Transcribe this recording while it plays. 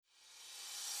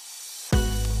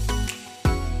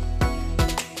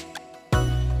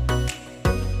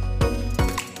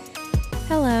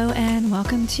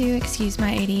Welcome to Excuse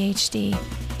My ADHD,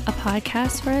 a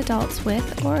podcast for adults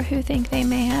with or who think they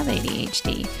may have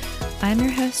ADHD. I'm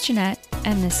your host, Jeanette,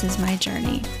 and this is my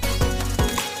journey.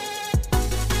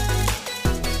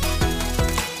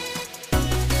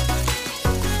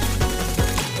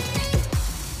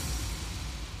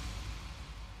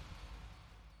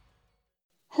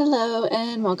 Hello,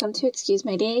 and welcome to Excuse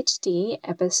My ADHD,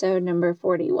 episode number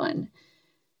 41,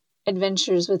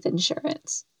 Adventures with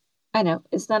Insurance. I know,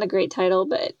 it's not a great title,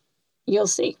 but you'll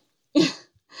see.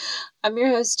 I'm your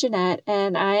host, Jeanette,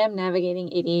 and I am navigating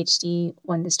ADHD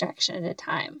one distraction at a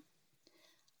time.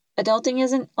 Adulting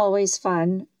isn't always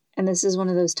fun, and this is one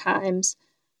of those times,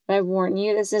 but I warn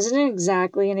you, this isn't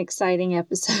exactly an exciting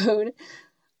episode,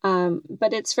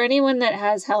 but it's for anyone that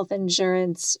has health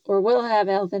insurance or will have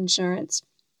health insurance,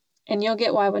 and you'll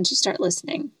get why once you start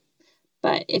listening.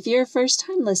 But if you're a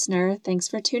first-time listener, thanks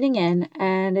for tuning in.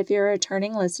 And if you're a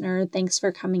returning listener, thanks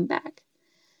for coming back.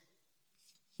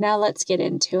 Now let's get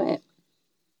into it.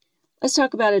 Let's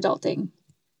talk about adulting.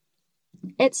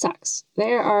 It sucks.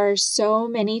 There are so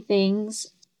many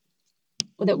things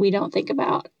that we don't think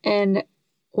about. And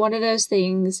one of those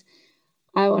things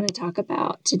I want to talk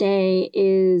about today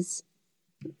is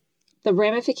the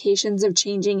ramifications of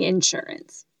changing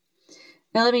insurance.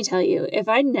 Now, let me tell you, if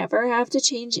I never have to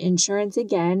change insurance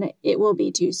again, it will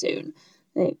be too soon.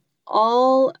 Like,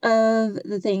 all of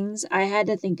the things I had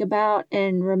to think about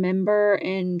and remember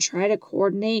and try to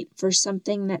coordinate for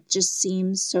something that just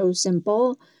seems so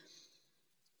simple.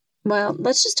 Well,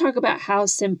 let's just talk about how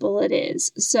simple it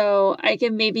is, so I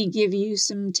can maybe give you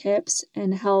some tips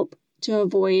and help to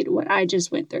avoid what I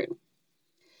just went through.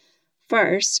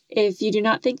 First, if you do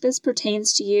not think this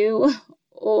pertains to you,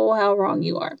 oh, how wrong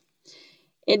you are.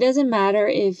 It doesn't matter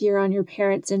if you're on your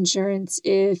parents' insurance,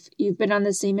 if you've been on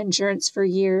the same insurance for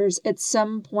years, at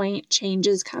some point change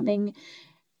is coming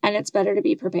and it's better to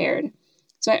be prepared.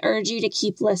 So I urge you to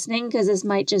keep listening because this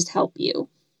might just help you.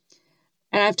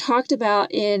 And I've talked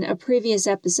about in a previous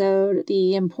episode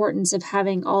the importance of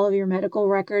having all of your medical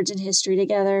records and history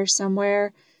together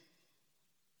somewhere.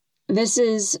 This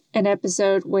is an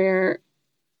episode where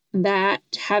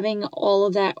having all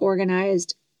of that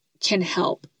organized can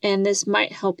help, and this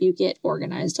might help you get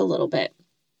organized a little bit.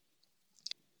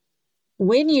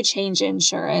 When you change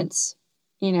insurance,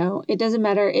 it doesn't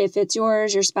matter if it's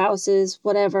yours, your spouse's,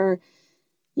 whatever,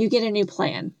 you get a new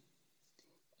plan.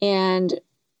 And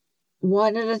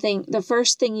the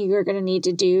first thing you're going to need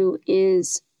to do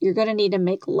is you're going to need to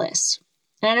make lists.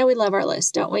 And I know we love our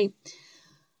lists, don't we?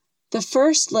 The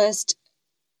first list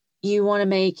you want to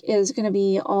make is going to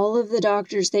be all of the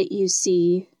doctors that you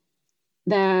see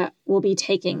that will be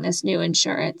taking this new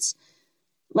insurance.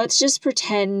 Let's just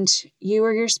pretend you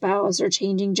or your spouse are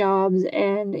changing jobs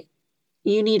and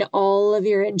you need all of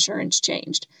your insurance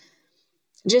changed,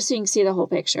 just so you can see the whole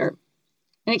picture.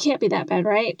 And it can't be that bad,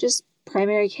 right? Just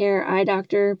primary care, eye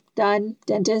doctor, done,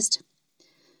 dentist.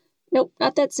 Nope,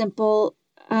 not that simple.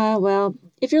 Well,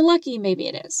 if you're lucky, maybe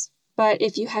it is. But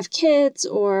if you have kids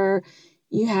or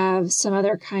you have some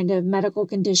other kind of medical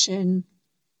condition,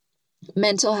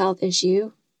 mental health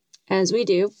issue, as we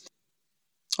do,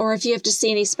 or if you have to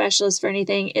see any specialist for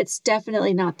anything, it's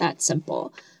definitely not that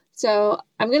simple. So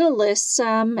I'm going to list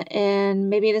some, and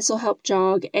maybe this will help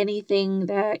jog anything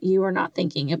that you are not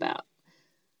thinking about.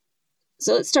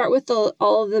 So let's start with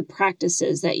all of the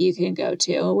practices that you can go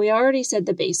to. We already said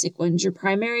the basic ones: your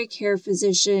primary care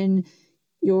physician,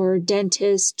 your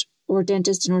dentist or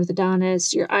dentist and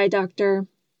orthodontist, your eye doctor.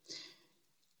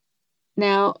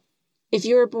 Now, if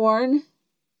you were born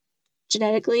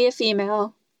genetically a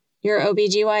female, your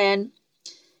OBGYN.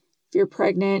 If you're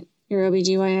pregnant, your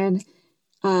OBGYN.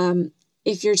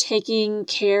 If you're taking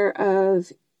care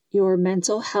of your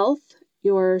mental health,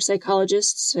 your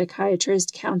psychologist,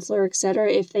 psychiatrist, counselor, etc.,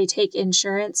 if they take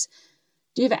insurance.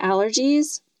 Do you have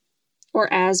allergies or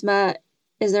asthma?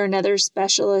 Is there another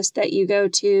specialist that you go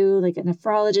to, like a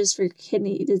nephrologist for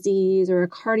kidney disease, or a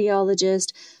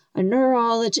cardiologist, a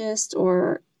neurologist,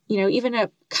 or even a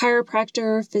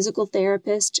chiropractor, physical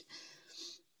therapist?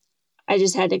 I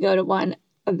just had to go to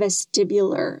a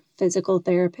vestibular physical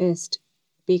therapist,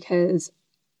 because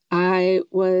I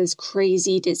was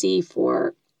crazy dizzy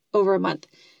for over a month.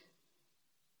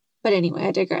 But anyway,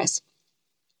 I digress.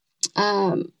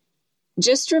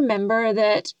 Just remember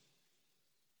that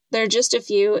there are just a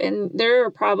few, and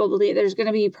there's going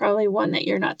to be probably one that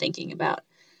you're not thinking about.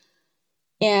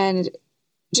 And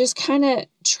just kind of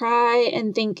try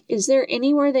and think, is there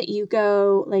anywhere that you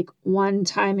go like one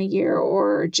time a year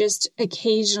or just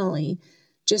occasionally,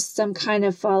 just some kind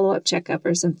of follow-up checkup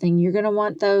or something? You're going to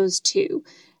want those too.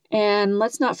 And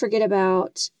let's not forget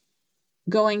about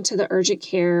going to the urgent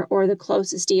care or the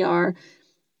closest ER,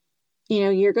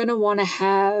 you're going to want to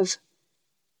have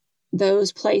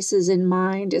those places in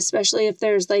mind, especially if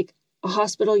there's like a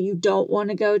hospital you don't want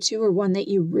to go to or one that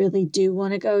you really do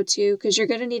want to go to, because you're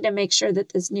going to need to make sure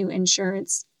that this new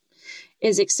insurance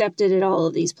is accepted at all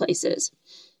of these places.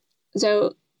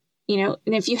 So, and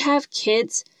if you have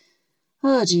kids,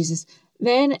 oh, Jesus,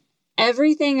 then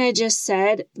everything I just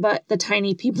said, but the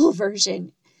tiny people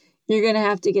version, you're going to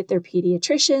have to get their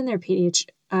pediatrician, their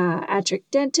pediatric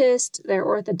dentist, their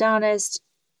orthodontist,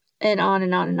 and on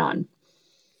and on and on.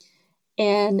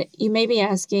 And you may be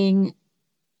asking,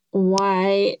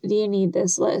 why do you need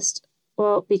this list?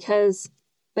 Well, because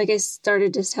like I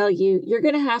started to tell you, you're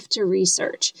going to have to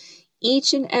research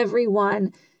each and every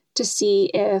one to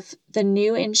see if the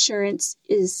new insurance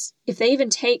if they even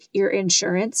take your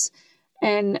insurance,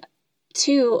 and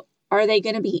 2, are they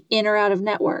going to be in or out of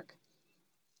network?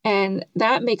 And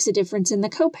that makes a difference in the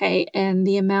copay and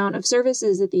the amount of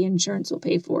services that the insurance will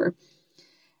pay for.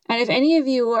 And if any of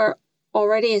you are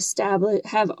already established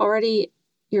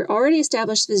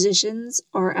physicians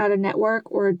are out of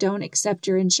network or don't accept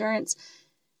your insurance,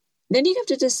 then you have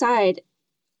to decide,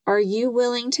 are you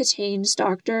willing to change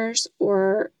doctors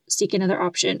or seek another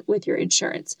option with your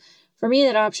insurance? For me,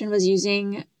 that option was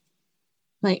using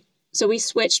so we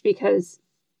switched because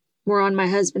we're on my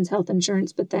husband's health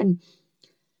insurance, but then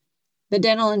the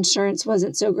dental insurance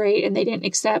wasn't so great and they didn't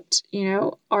accept,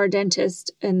 our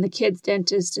dentist and the kids'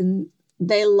 dentist, and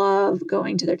they love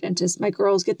going to their dentist. My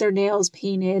girls get their nails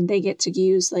painted. They get to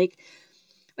use like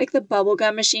the bubble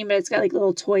gum machine, but it's got like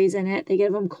little toys in it. They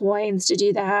give them coins to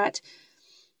do that.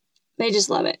 They just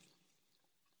love it.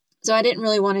 So I didn't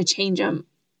really want to change them.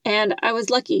 And I was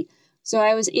lucky. So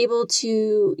I was able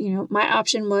to, my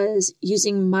option was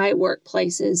using my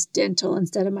workplace's dental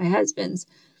instead of my husband's.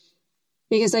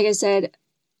 Because like I said,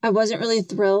 I wasn't really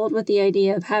thrilled with the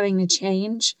idea of having to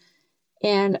change.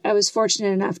 And I was fortunate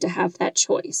enough to have that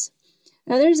choice.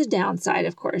 Now there's a downside,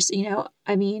 of course. I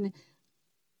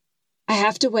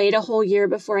have to wait a whole year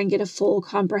before I can get a full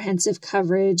comprehensive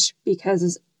coverage,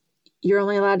 because you're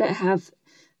only allowed to have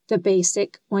the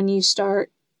basic when you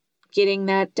start getting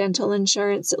that dental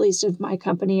insurance. At least of my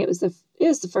company, it was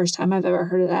the first time I've ever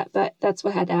heard of that, but that's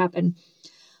what had to happen.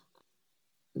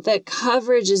 The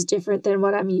coverage is different than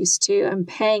what I'm used to. I'm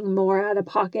paying more out of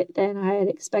pocket than I had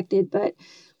expected, but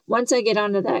once I get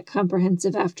onto that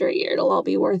comprehensive after a year, it'll all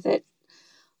be worth it.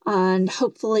 And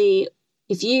hopefully,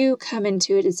 if you come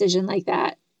into a decision like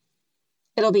that,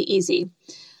 it'll be easy.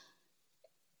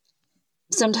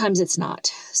 Sometimes it's not.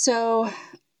 So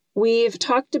we've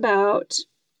talked about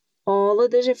all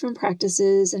of the different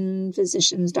practices and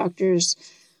physicians, doctors,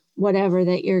 whatever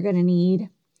that you're going to need.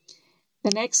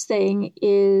 The next thing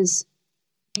is,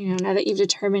 now that you've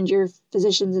determined your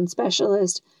physicians and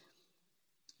specialists,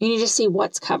 you need to see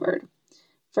what's covered.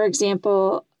 For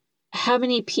example, how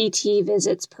many PT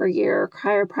visits per year or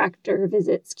chiropractor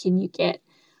visits can you get?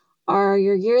 Are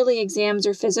your yearly exams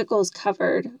or physicals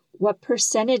covered? What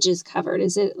percentage is covered?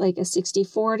 Is it like a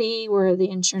 60-40 where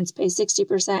the insurance pays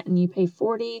 60% and you pay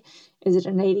 40? Is it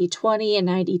an 80-20, a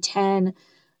 90-10,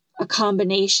 a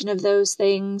combination of those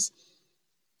things?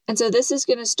 And so this is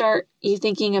going to start you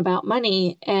thinking about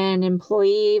money and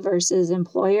employee versus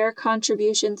employer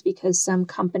contributions, because some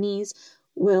companies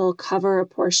will cover a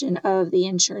portion of the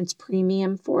insurance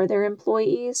premium for their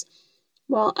employees,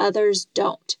 while others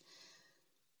don't.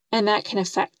 And that can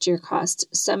affect your cost.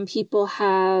 Some people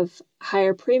have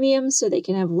higher premiums so they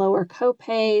can have lower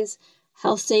copays,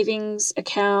 health savings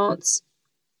accounts,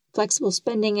 flexible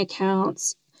spending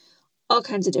accounts, all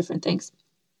kinds of different things.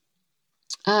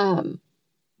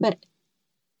 But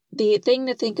the thing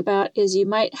to think about is you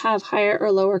might have higher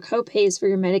or lower copays for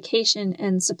your medication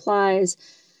and supplies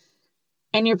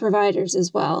and your providers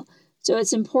as well. So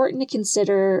it's important to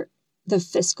consider the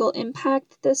fiscal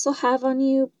impact this will have on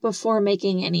you before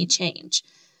making any change.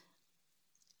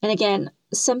 And again,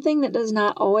 something that does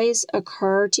not always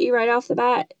occur to you right off the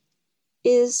bat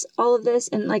is all of this.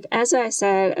 And as I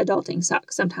said, adulting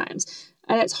sucks sometimes.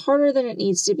 And it's harder than it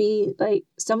needs to be.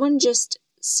 Someone just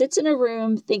sits in a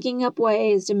room thinking up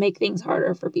ways to make things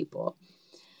harder for people.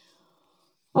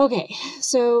 Okay,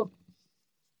 so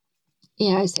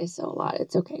yeah, I say so a lot.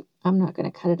 It's okay. I'm not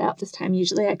going to cut it out this time.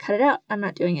 Usually I cut it out. I'm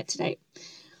not doing it today.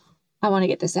 I want to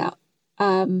get this out.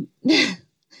 Now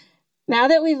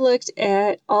that we've looked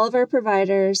at all of our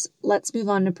providers, let's move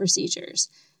on to procedures.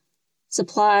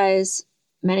 Supplies,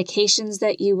 medications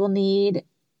that you will need.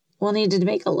 We'll need to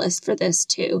make a list for this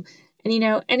too.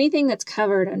 And anything that's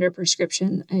covered under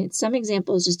prescription, some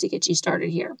examples just to get you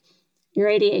started here. Your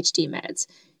ADHD meds,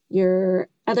 your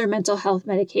other mental health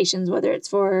medications, whether it's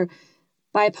for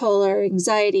bipolar,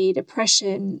 anxiety,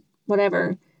 depression,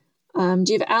 whatever. Do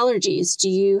you have allergies? Do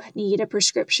you need a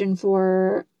prescription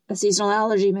for a seasonal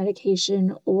allergy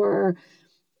medication or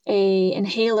a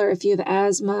inhaler if you have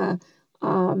asthma?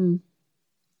 Do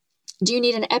you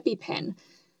need an EpiPen?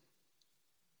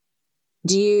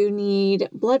 Do you need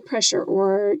blood pressure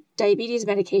or diabetes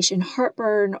medication,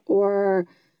 heartburn, or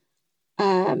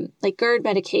like GERD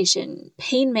medication,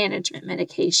 pain management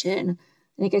medication?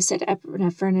 I think I said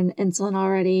epinephrine and insulin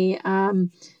already.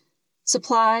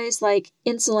 Supplies like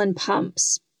insulin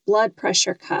pumps, blood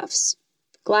pressure cuffs,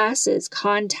 glasses,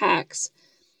 contacts,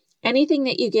 anything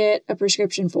that you get a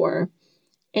prescription for.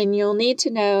 And you'll need to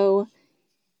know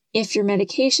if your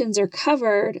medications are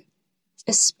covered,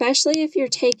 especially if you're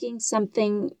taking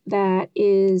something that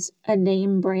is a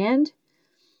name brand.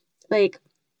 Like,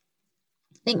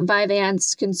 I think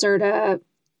Vyvanse, Concerta,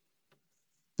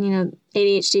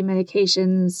 ADHD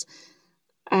medications.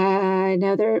 I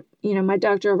know my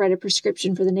doctor will write a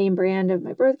prescription for the name brand of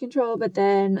my birth control, but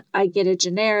then I get a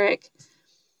generic.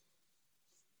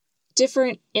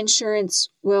 Different insurance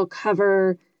will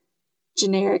cover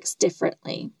generics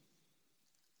differently.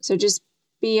 So just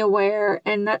be aware.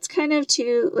 And that's kind of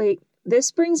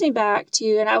this brings me back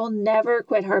to, and I will never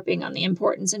quit harping on the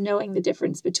importance of knowing the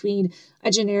difference between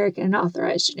a generic and an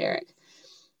authorized generic.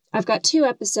 I've got 2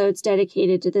 episodes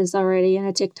dedicated to this already in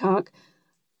a TikTok.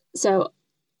 So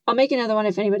I'll make another one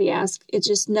if anybody asks. It's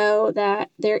just know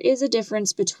that there is a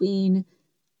difference between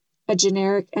a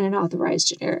generic and an authorized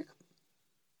generic.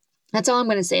 That's all I'm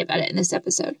going to say about it in this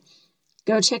episode.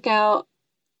 Go check out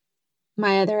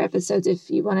my other episodes if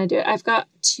you want to do it. I've got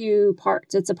 2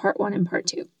 parts. It's a part 1 and part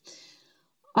 2.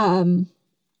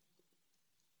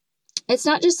 It's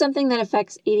not just something that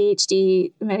affects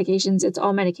ADHD medications. It's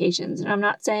all medications. And I'm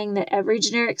not saying that every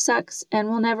generic sucks and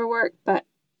will never work, but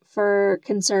for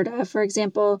Concerta, for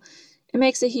example, it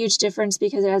makes a huge difference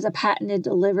because it has a patented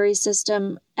delivery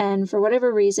system. And for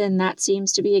whatever reason, that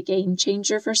seems to be a game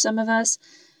changer for some of us.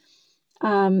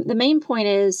 The main point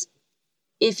is,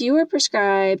 if you are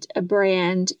prescribed a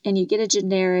brand and you get a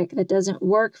generic that doesn't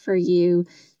work for you,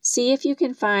 see if you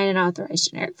can find an authorized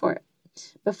generic for it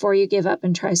before you give up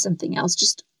and try something else.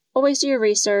 Just always do your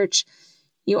research.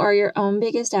 You are your own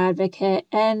biggest advocate,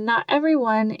 and not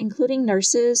everyone, including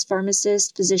nurses,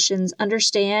 pharmacists, physicians,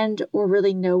 understand or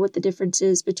really know what the difference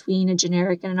is between a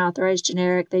generic and an authorized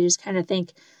generic. They just kind of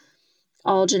think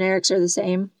all generics are the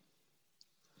same.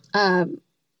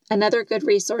 Another good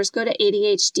resource, go to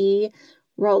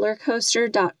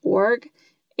ADHDrollercoaster.org.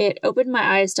 It opened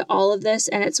my eyes to all of this,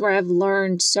 and it's where I've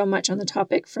learned so much on the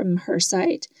topic from her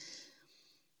site.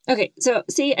 Okay, so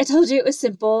see, I told you it was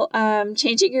simple.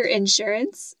 Changing your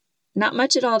insurance, not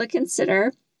much at all to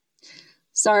consider.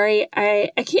 Sorry, I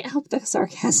can't help the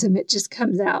sarcasm. It just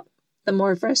comes out the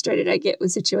more frustrated I get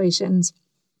with situations.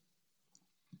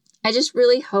 I just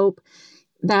really hope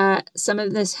that some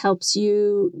of this helps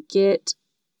you get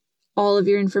all of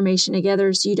your information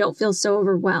together so you don't feel so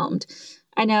overwhelmed.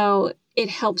 I know it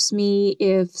helps me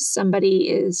if somebody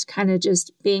is kind of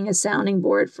just being a sounding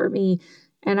board for me,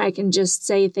 and I can just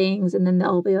say things and then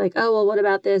they'll be like, oh, well, what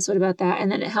about this? What about that?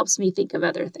 And then it helps me think of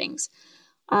other things.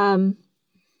 I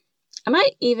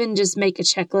might even just make a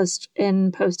checklist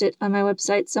and post it on my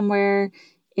website somewhere.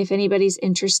 If anybody's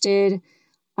interested,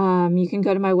 you can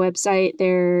go to my website.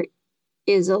 There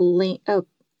is a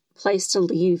place to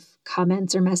leave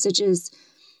comments or messages.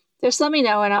 Just let me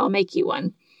know and I'll make you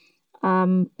one.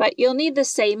 But you'll need the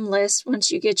same list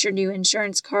once you get your new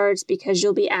insurance cards, because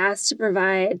you'll be asked to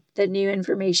provide the new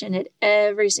information at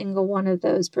every single one of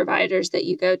those providers that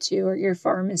you go to or your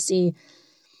pharmacy.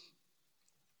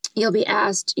 You'll be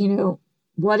asked,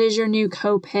 what is your new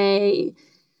copay?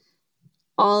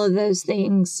 All of those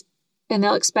things, and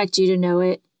they'll expect you to know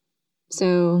it.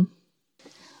 So,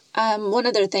 one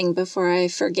other thing before I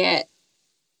forget,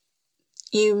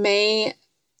 you may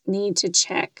need to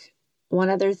check one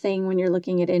other thing when you're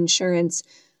looking at insurance.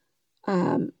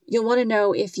 You'll want to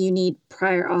know if you need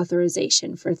prior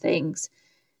authorization for things.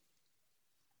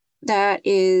 That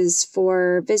is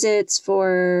for visits,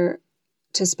 to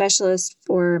specialists,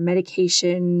 for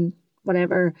medication,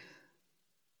 whatever.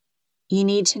 You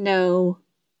need to know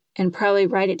and probably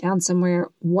write it down somewhere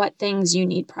what things you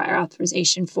need prior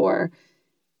authorization for,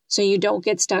 so you don't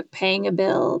get stuck paying a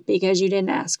bill because you didn't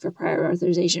ask for prior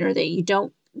authorization, or that you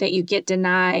get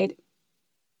denied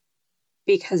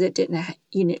because you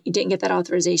didn't get that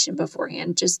authorization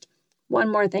beforehand. Just one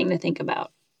more thing to think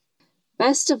about.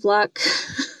 Best of luck.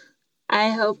 I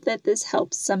hope that this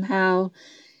helps somehow.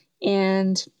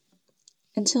 And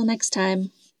until next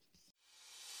time.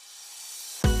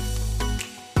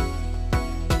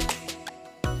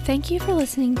 Thank you for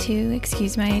listening to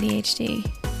Excuse My ADHD.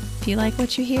 If you like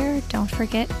what you hear, don't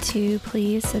forget to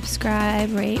please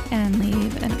subscribe, rate, and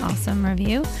leave an awesome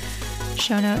review.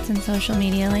 Show notes and social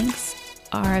media links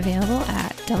are available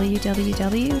at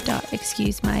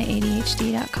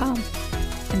www.excusemyadhd.com.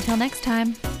 Until next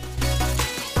time.